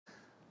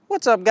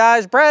What's up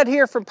guys, Brad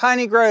here from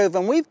Piney Grove,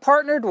 and we've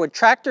partnered with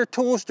Tractor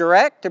Tools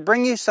Direct to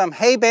bring you some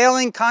hay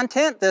baling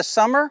content this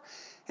summer.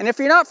 And if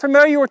you're not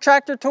familiar with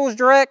Tractor Tools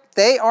Direct,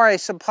 they are a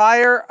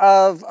supplier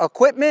of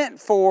equipment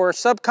for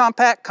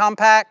subcompact,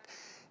 compact,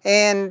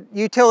 and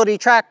utility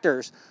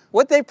tractors.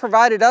 What they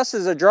provided us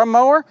is a drum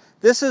mower.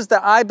 This is the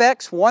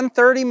IBEX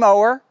 130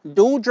 mower,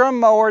 dual drum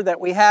mower that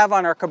we have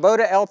on our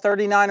Kubota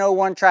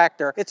L3901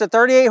 tractor. It's a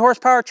 38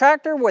 horsepower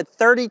tractor with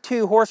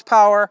 32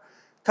 horsepower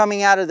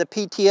coming out of the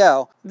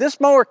PTO. This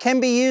mower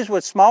can be used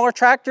with smaller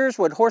tractors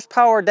with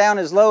horsepower down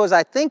as low as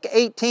I think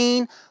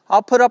 18.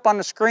 I'll put up on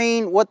the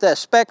screen what the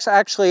specs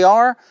actually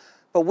are,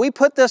 but we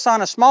put this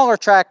on a smaller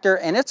tractor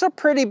and it's a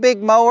pretty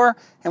big mower,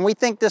 and we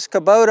think this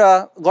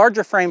Kubota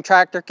larger frame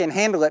tractor can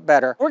handle it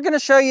better. We're gonna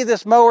show you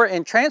this mower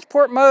in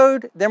transport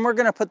mode, then we're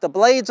gonna put the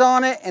blades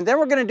on it, and then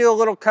we're gonna do a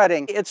little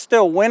cutting. It's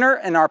still winter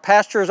and our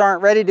pastures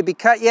aren't ready to be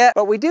cut yet,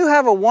 but we do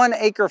have a 1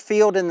 acre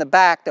field in the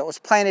back that was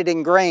planted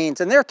in grains,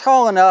 and they're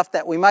tall enough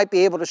that we might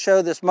be able to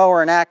show this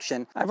mower in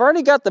action. I've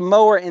already got the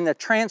mower in the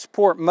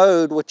transport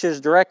mode, which is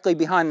directly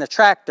behind the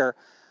tractor.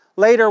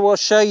 Later, we'll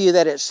show you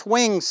that it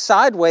swings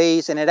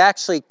sideways and it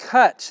actually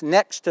cuts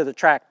next to the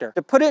tractor.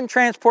 To put it in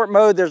transport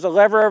mode, there's a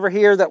lever over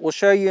here that we'll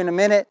show you in a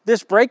minute.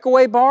 This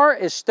breakaway bar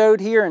is stowed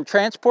here in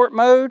transport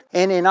mode,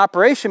 and in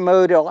operation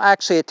mode, it'll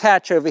actually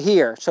attach over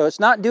here. So it's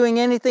not doing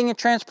anything in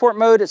transport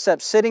mode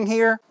except sitting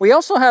here. We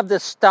also have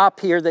this stop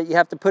here that you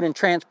have to put in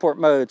transport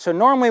mode. So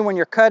normally when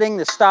you're cutting,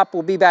 the stop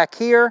will be back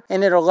here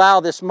and it'll allow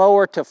this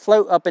mower to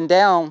float up and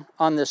down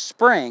on this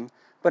spring.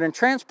 But in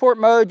transport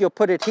mode, you'll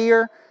put it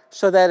here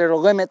so that it'll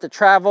limit the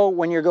travel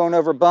when you're going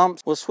over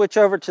bumps. We'll switch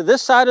over to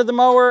this side of the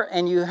mower,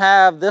 and you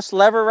have this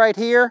lever right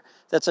here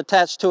that's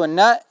attached to a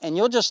nut, and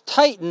you'll just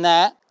tighten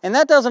that, and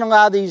that doesn't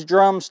allow these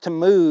drums to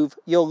move.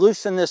 You'll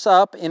loosen this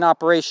up in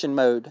operation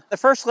mode. The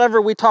first lever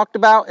we talked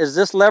about is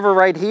this lever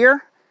right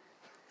here,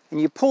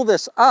 and you pull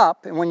this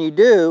up, and when you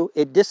do,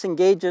 it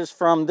disengages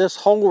from this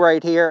hole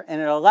right here, and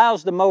it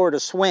allows the mower to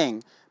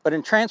swing. But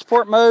in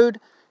transport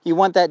mode, you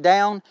want that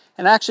down,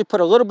 and I actually put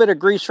a little bit of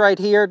grease right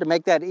here to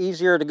make that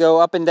easier to go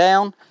up and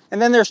down.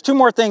 And then there's two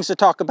more things to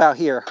talk about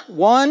here.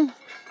 One,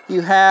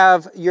 you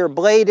have your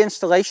blade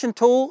installation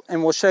tool,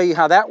 and we'll show you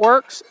how that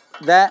works.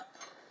 That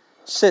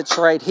sits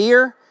right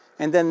here.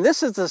 And then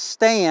this is a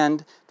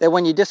stand that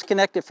when you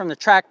disconnect it from the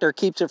tractor,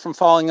 keeps it from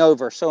falling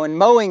over. So in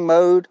mowing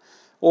mode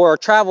or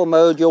travel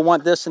mode, you'll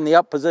want this in the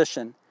up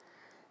position.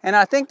 And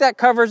I think that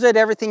covers it.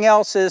 Everything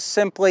else is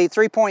simply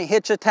 3-point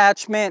hitch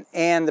attachment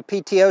and the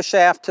PTO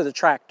shaft to the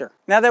tractor.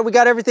 Now that we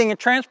got everything in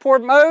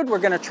transport mode, we're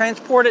going to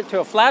transport it to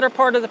a flatter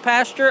part of the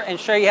pasture and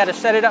show you how to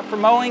set it up for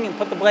mowing and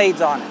put the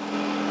blades on it.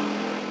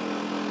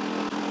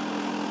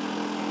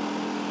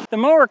 The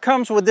mower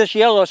comes with this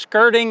yellow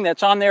skirting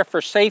that's on there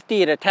for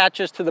safety. It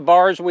attaches to the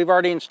bars we've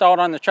already installed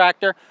on the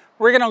tractor.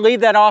 We're going to leave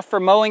that off for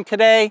mowing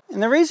today.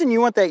 And the reason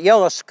you want that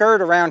yellow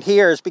skirt around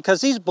here is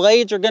because these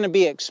blades are going to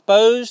be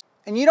exposed,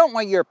 and you don't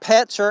want your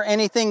pets or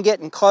anything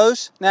getting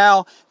close.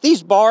 Now,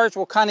 these bars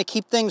will kind of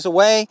keep things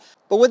away,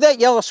 but with that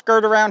yellow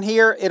skirt around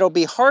here, it'll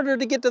be harder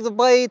to get to the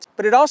blades,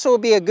 but it also will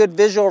be a good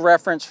visual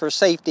reference for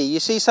safety.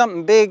 You see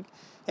something big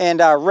and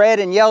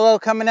red and yellow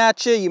coming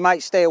at you, you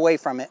might stay away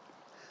from it.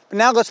 But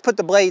now let's put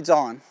the blades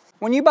on.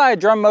 When you buy a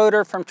drum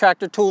motor from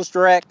Tractor Tools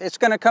Direct, it's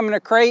going to come in a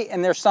crate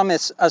and there's some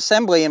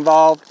assembly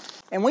involved.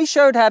 And we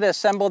showed how to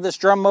assemble this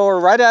drum mower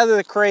right out of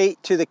the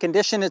crate to the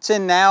condition it's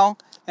in now,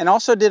 and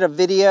also did a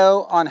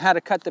video on how to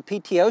cut the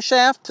PTO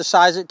shaft to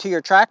size it to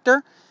your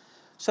tractor.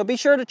 So be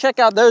sure to check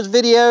out those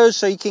videos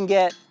so you can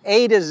get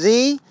A to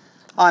Z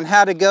on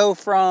how to go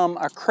from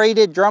a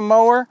crated drum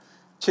mower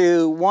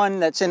to one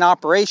that's in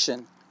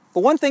operation.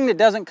 But one thing that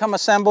doesn't come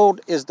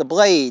assembled is the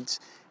blades.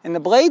 And the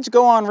blades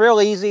go on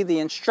real easy. The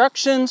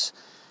instructions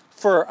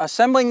for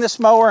assembling this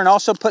mower and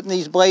also putting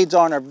these blades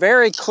on are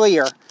very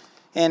clear.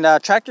 And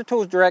Tractor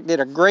Tools Direct did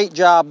a great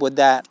job with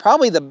that.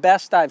 Probably the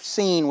best I've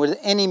seen with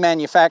any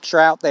manufacturer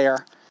out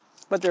there.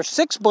 But there's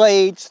 6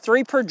 blades,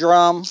 3 per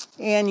drum,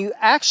 and you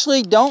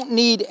actually don't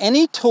need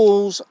any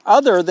tools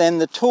other than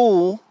the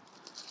tool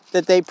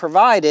that they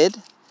provided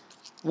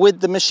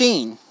with the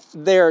machine.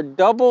 They're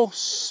double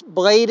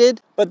bladed,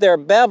 but they're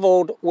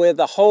beveled with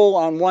a hole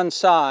on one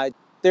side.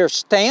 They're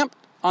stamped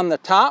on the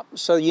top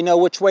so you know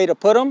which way to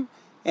put them.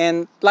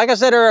 And like I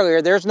said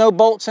earlier, there's no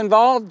bolts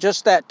involved,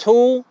 just that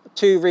tool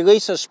to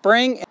release a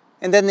spring,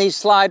 and then these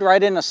slide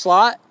right in a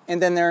slot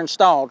and then they're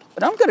installed.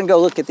 But I'm gonna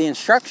go look at the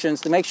instructions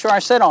to make sure I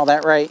said all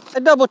that right. I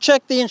double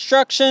checked the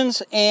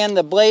instructions, and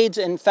the blades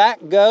in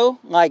fact go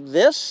like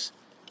this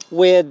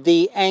with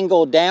the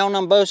angle down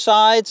on both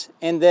sides,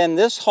 and then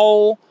this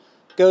hole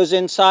goes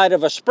inside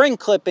of a spring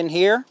clip in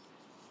here,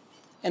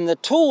 and the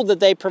tool that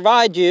they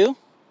provide you,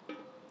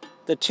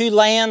 the 2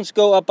 lands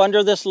go up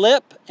under this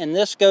lip and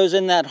this goes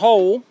in that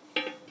hole.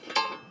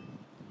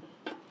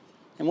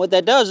 And what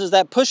that does is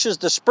that pushes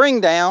the spring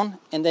down,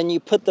 and then you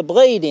put the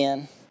blade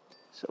in.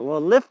 So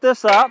we'll lift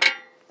this up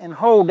and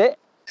hold it.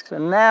 So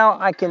now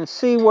I can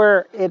see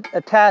where it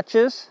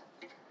attaches.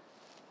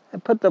 I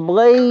put the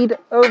blade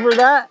over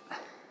that.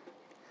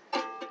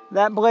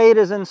 That blade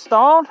is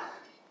installed.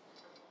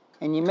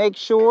 and you make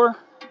sure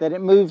that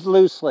it moves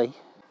loosely.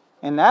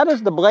 And that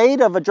is the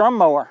blade of a drum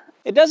mower.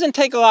 It doesn't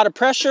take a lot of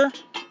pressure,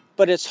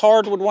 but it's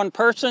hard with one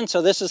person,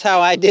 so this is how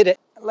I did it.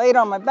 I laid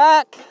on my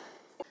back,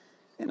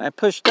 and I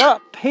pushed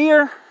up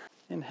here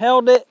and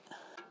held it,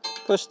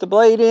 pushed the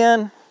blade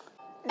in,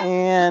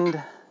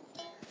 and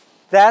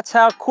that's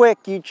how quick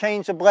you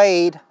change the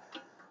blade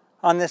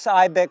on this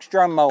IBEX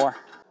drum mower.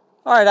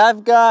 All right,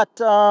 I've got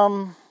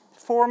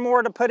 4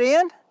 more to put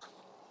in.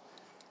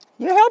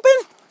 You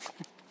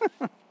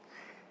helping?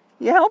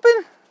 You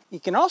helping? You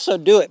can also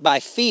do it by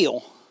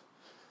feel.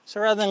 So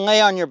rather than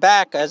lay on your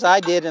back as I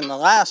did in the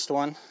last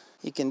one,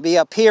 you can be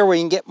up here where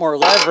you can get more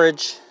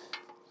leverage,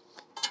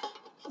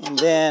 and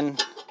then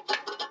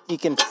you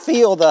can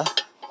feel the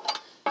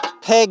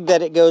peg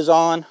that it goes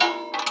on,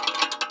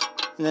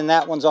 and then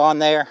that one's on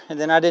there, and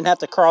then I didn't have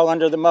to crawl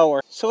under the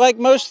mower. So like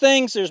most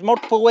things, there's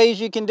multiple ways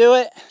you can do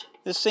it.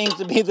 This seems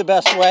to be the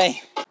best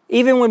way.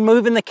 Even when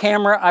moving the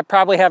camera, I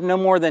probably have no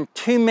more than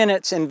 2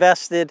 minutes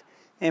invested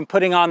in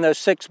putting on those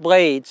 6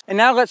 blades. And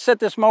now let's set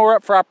this mower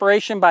up for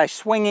operation by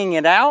swinging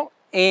it out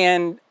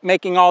and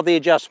making all the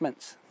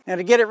adjustments. Now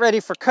to get it ready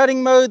for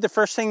cutting mode, the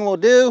first thing we'll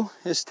do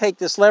is take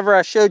this lever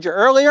I showed you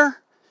earlier,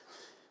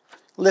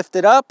 lift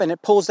it up, and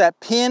it pulls that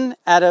pin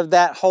out of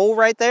that hole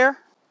right there.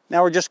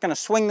 Now we're just gonna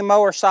swing the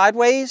mower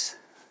sideways.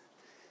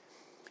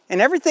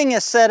 And everything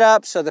is set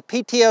up so the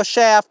PTO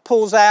shaft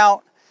pulls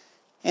out,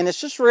 and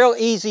it's just real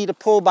easy to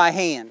pull by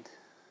hand.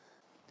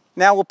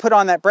 Now we'll put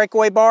on that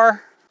breakaway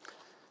bar.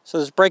 So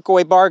this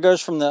breakaway bar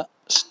goes from the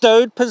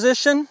stowed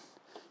position.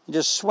 You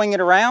just swing it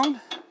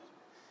around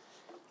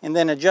and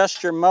then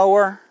adjust your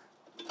mower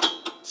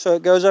so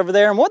it goes over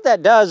there. And what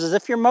that does is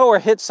if your mower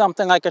hits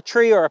something like a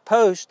tree or a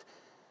post,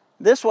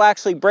 this will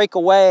actually break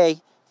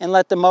away and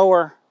let the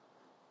mower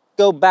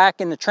go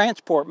back into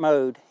transport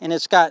mode. And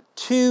it's got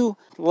 2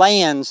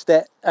 lands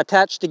that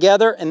attach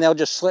together, and they'll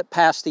just slip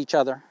past each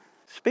other.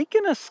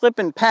 Speaking of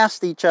slipping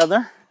past each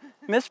other,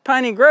 Miss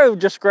Piney Grove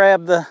just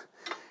grabbed the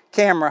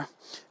camera.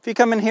 If you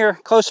come in here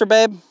closer,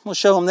 babe, we'll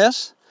show them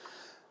this.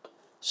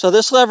 So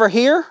this lever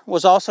here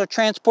was also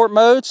transport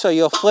mode, so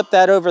you'll flip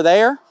that over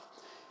there.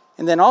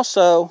 And then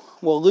also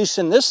we'll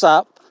loosen this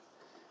up,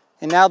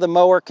 and now the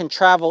mower can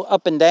travel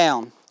up and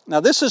down. Now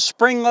this is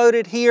spring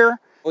loaded here.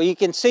 Well, you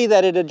can see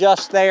that it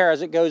adjusts there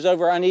as it goes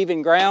over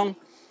uneven ground.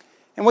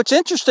 And what's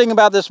interesting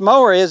about this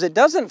mower is it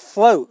doesn't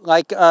float.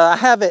 Like I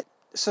have it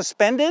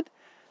suspended.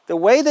 The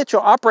way that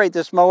you'll operate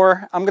this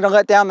mower, I'm gonna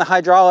let down the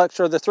hydraulics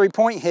or the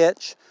 3-point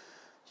hitch.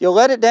 You'll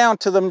let it down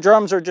till the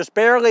drums are just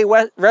barely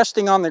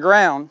resting on the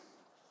ground.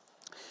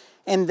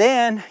 And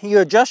then you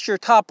adjust your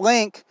top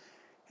link,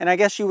 and I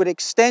guess you would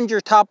extend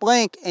your top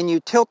link and you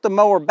tilt the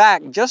mower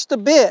back just a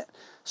bit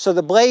so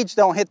the blades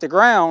don't hit the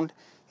ground.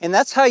 And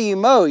that's how you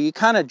mow. You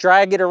kind of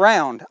drag it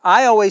around.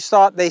 I always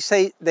thought they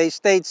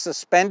stayed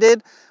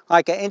suspended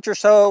like an inch or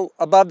so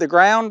above the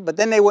ground, but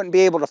then they wouldn't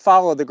be able to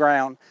follow the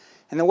ground.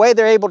 And the way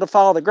they're able to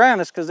follow the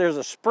ground is because there's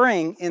a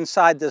spring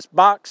inside this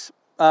box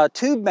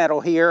tube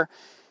metal here,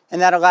 and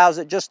that allows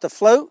it just to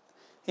float.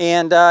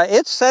 And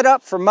it's set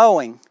up for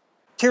mowing.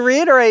 To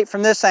reiterate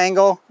from this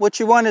angle, what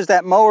you want is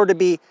that mower to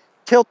be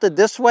tilted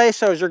this way,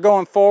 so as you're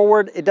going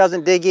forward, it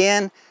doesn't dig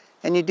in,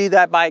 and you do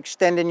that by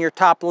extending your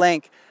top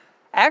link.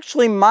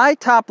 Actually, my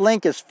top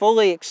link is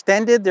fully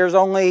extended. There's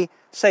only,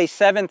 say,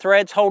 7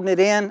 threads holding it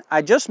in.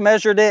 I just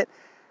measured it.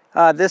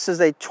 This is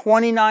a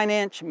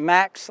 29-inch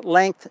max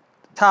length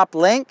top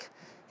link,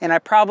 and I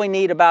probably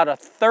need about a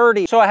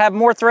 30. So I have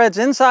more threads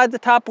inside the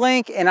top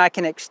link, and I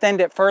can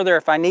extend it further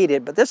if I need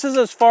it. But this is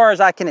as far as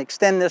I can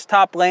extend this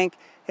top link.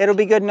 It'll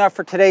be good enough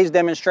for today's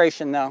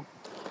demonstration though.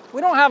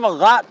 We don't have a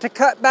lot to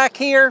cut back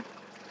here,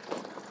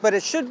 but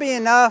it should be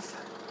enough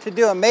to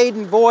do a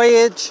maiden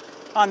voyage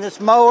on this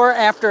mower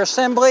after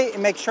assembly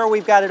and make sure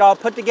we've got it all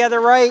put together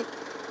right.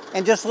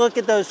 And just look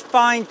at those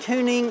fine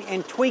tuning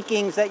and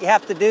tweakings that you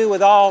have to do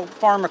with all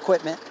farm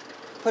equipment.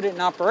 Put it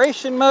in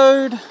operation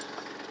mode.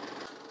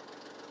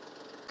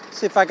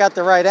 See if I got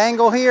the right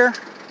angle here.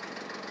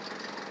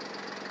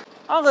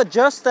 I'll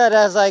adjust that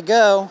as I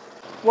go.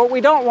 What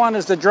we don't want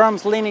is the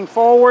drums leaning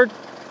forward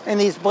and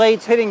these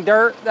blades hitting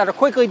dirt. That'll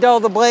quickly dull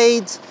the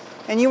blades,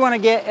 and you want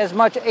to get as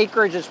much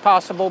acreage as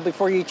possible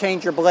before you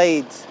change your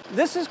blades.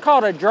 This is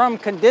called a drum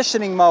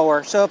conditioning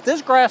mower. So if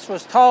this grass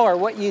was taller,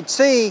 what you'd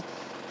see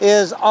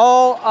is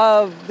all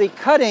of the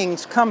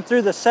cuttings come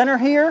through the center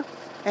here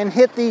and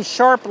hit these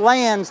sharp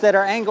lands that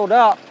are angled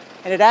up,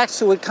 and it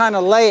actually would kind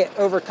of lay it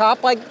over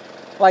top like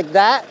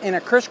that in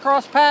a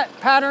crisscross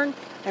pattern.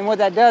 And what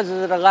that does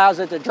is it allows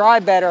it to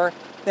dry better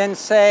than,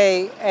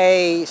 say,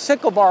 a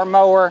sickle bar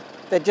mower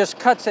that just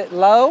cuts it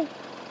low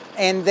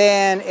and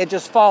then it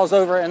just falls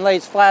over and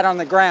lays flat on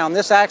the ground.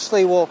 This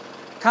actually will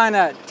kind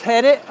of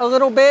ted it a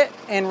little bit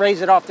and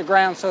raise it off the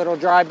ground so it'll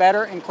dry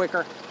better and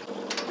quicker.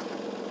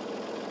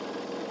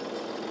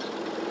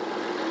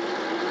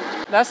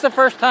 That's the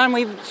first time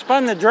we've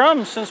spun the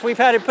drums since we've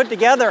had it put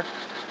together,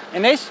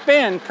 and they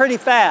spin pretty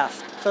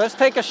fast. So let's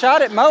take a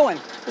shot at mowing.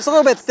 It's a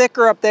little bit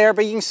thicker up there,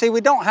 but you can see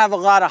we don't have a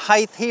lot of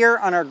height here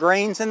on our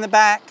grains in the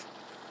back,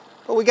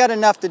 but we got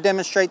enough to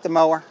demonstrate the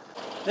mower.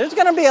 There's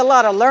gonna be a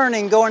lot of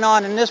learning going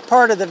on in this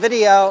part of the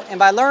video, and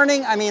by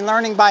learning, I mean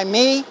learning by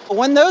me.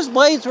 When those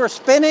blades were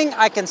spinning,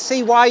 I can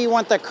see why you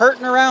want the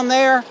curtain around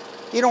there.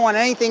 You don't want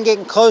anything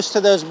getting close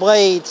to those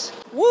blades.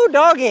 Woo,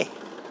 doggy.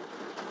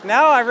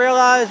 Now I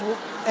realize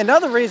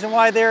another reason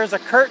why there's a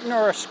curtain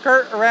or a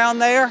skirt around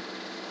there.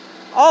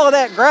 All of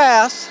that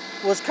grass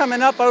was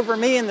coming up over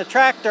me in the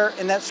tractor,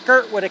 and that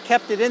skirt would have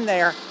kept it in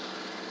there.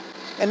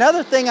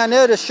 Another thing I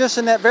noticed just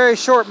in that very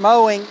short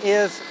mowing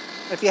is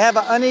if you have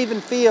an uneven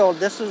field,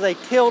 this was a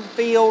tilled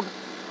field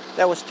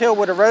that was tilled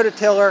with a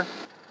rototiller,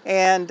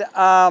 and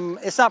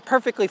it's not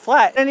perfectly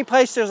flat. Any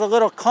place there's a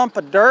little clump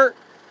of dirt,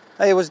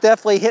 it was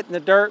definitely hitting the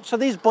dirt. So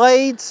these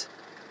blades,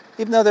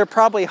 even though they're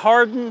probably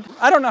hardened,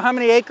 I don't know how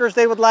many acres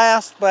they would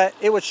last, but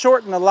it would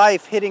shorten the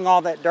life hitting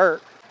all that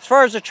dirt. As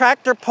far as the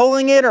tractor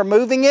pulling it or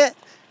moving it,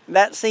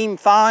 that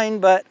seemed fine,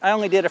 but I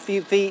only did a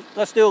few feet.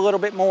 Let's do a little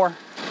bit more.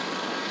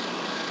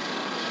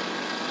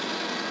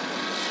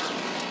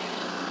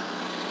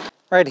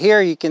 Right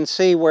here you can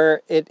see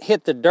where it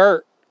hit the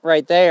dirt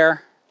right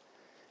there,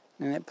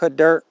 and it put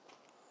dirt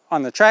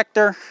on the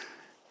tractor,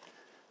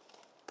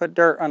 put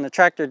dirt on the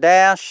tractor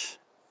dash,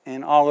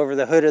 and all over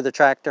the hood of the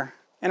tractor,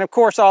 and of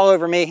course all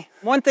over me.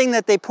 One thing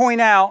that they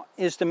point out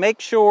is to make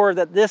sure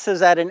that this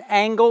is at an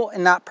angle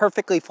and not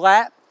perfectly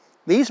flat.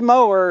 These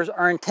mowers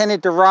are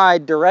intended to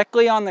ride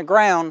directly on the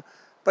ground,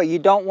 but you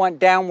don't want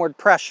downward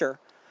pressure.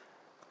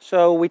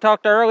 So we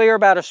talked earlier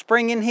about a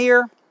spring in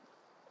here.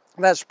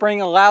 That spring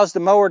allows the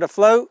mower to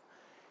float,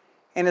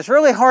 and it's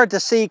really hard to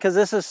see because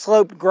this is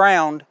sloped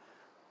ground,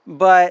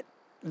 but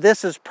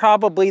this is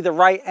probably the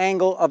right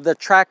angle of the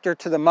tractor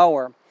to the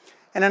mower.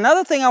 And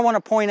another thing I want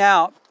to point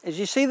out is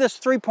you see this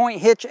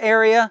 3-point hitch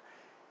area,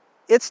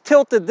 it's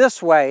tilted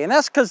this way, and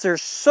that's because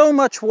there's so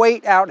much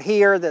weight out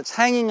here that's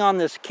hanging on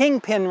this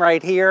kingpin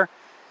right here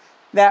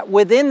that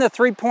within the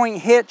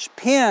 3-point hitch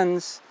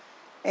pins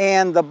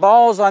and the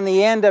balls on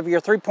the end of your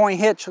 3-point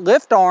hitch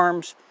lift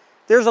arms,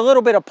 there's a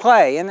little bit of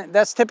play, and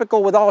that's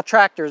typical with all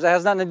tractors. It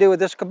has nothing to do with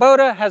this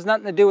Kubota, has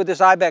nothing to do with this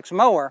IBEX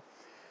mower.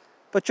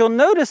 But you'll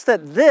notice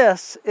that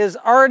this is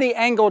already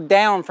angled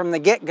down from the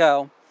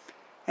get-go.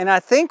 And I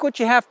think what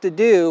you have to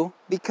do,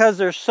 because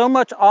there's so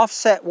much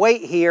offset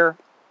weight here,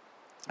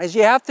 is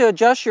you have to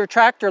adjust your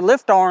tractor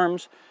lift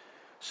arms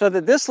so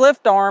that this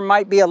lift arm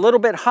might be a little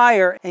bit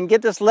higher and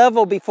get this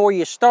level before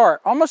you start.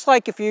 Almost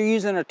like if you're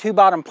using a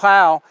 2-bottom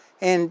plow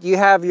and you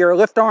have your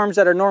lift arms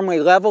that are normally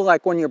level,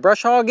 like when you're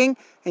brush hogging,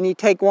 and you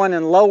take one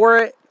and lower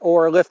it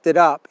or lift it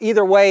up.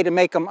 Either way to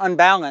make them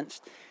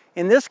unbalanced.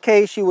 In this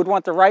case, you would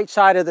want the right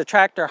side of the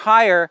tractor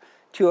higher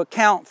to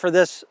account for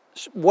this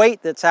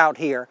weight that's out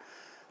here.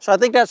 So I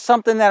think that's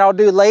something that I'll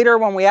do later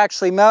when we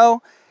actually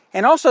mow.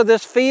 And also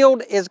this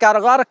field has got a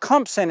lot of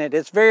clumps in it.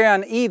 It's very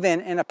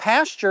uneven, and a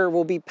pasture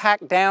will be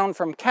packed down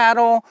from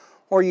cattle,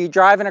 or you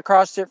driving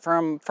across it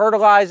from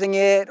fertilizing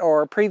it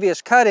or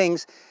previous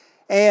cuttings.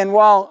 And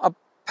while a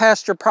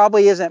pasture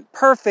probably isn't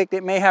perfect,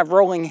 it may have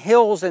rolling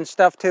hills and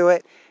stuff to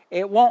it,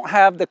 it won't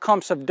have the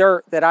clumps of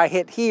dirt that I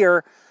hit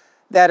here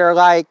that are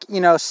like,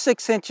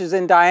 6 inches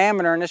in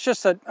diameter, and it's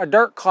just a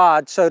dirt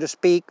clod, so to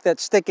speak,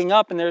 that's sticking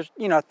up. And there's,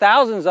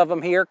 thousands of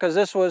them here because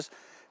this was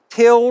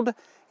tilled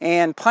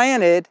and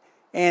planted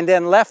and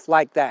then left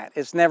like that.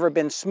 It's never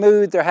been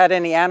smoothed or had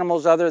any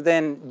animals other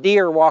than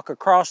deer walk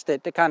across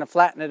it to kind of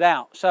flatten it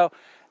out. So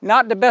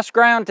not the best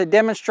ground to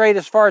demonstrate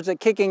as far as it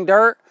kicking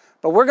dirt,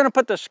 but we're going to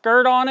put the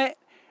skirt on it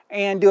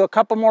and do a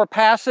couple more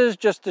passes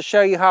just to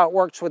show you how it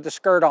works with the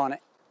skirt on it.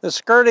 The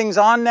skirting's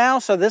on now,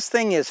 so this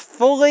thing is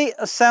fully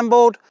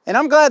assembled, and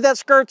I'm glad that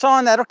skirt's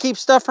on. That'll keep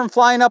stuff from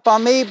flying up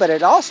on me, but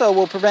it also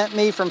will prevent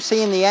me from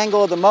seeing the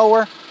angle of the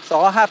mower. So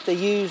I'll have to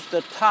use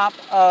the top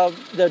of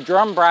the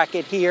drum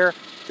bracket here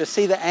to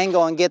see the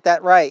angle and get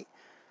that right.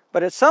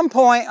 But at some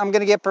point, I'm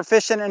gonna get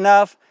proficient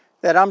enough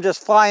that I'm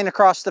just flying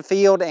across the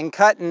field and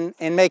cutting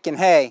and making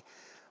hay.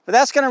 But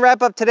that's gonna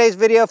wrap up today's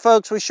video,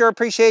 folks. We sure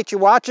appreciate you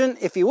watching.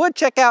 If you would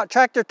check out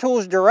Tractor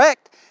Tools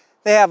Direct,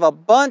 they have a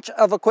bunch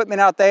of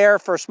equipment out there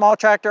for small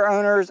tractor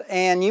owners,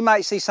 and you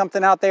might see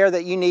something out there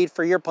that you need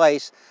for your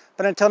place.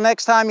 But until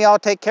next time, y'all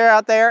take care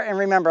out there, and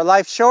remember,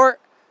 life's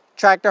short,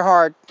 tractor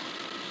hard.